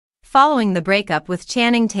Following the breakup with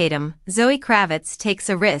Channing Tatum, Zoe Kravitz takes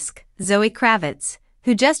a risk. Zoe Kravitz,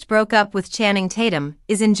 who just broke up with Channing Tatum,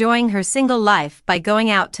 is enjoying her single life by going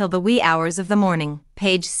out till the wee hours of the morning.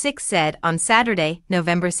 Page 6 said on Saturday,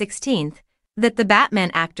 November 16, that the Batman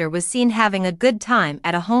actor was seen having a good time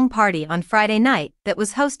at a home party on Friday night that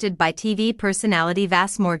was hosted by TV personality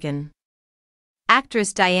Vas Morgan.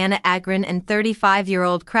 Actress Diana Agron and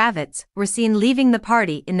 35-year-old Kravitz were seen leaving the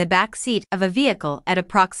party in the back seat of a vehicle at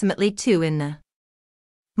approximately 2 in the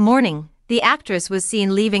morning. The actress was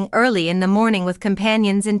seen leaving early in the morning with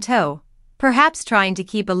companions in tow, perhaps trying to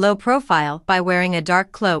keep a low profile by wearing a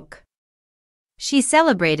dark cloak. She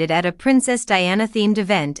celebrated at a Princess Diana-themed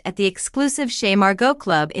event at the exclusive Chez Margot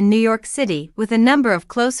Club in New York City with a number of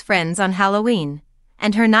close friends on Halloween,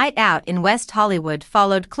 and her night out in West Hollywood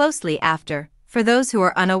followed closely after. For those who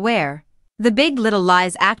are unaware, the Big Little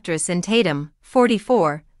Lies actress and Tatum,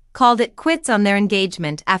 44, called it quits on their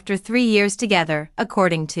engagement after 3 years together,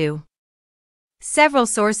 according to several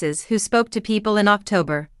sources who spoke to People in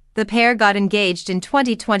October. The pair got engaged in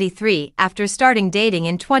 2023 after starting dating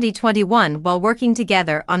in 2021 while working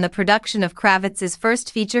together on the production of Kravitz's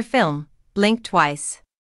first feature film, Blink Twice.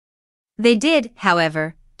 They did,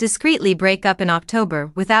 however, discreetly break up in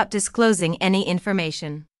October without disclosing any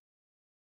information.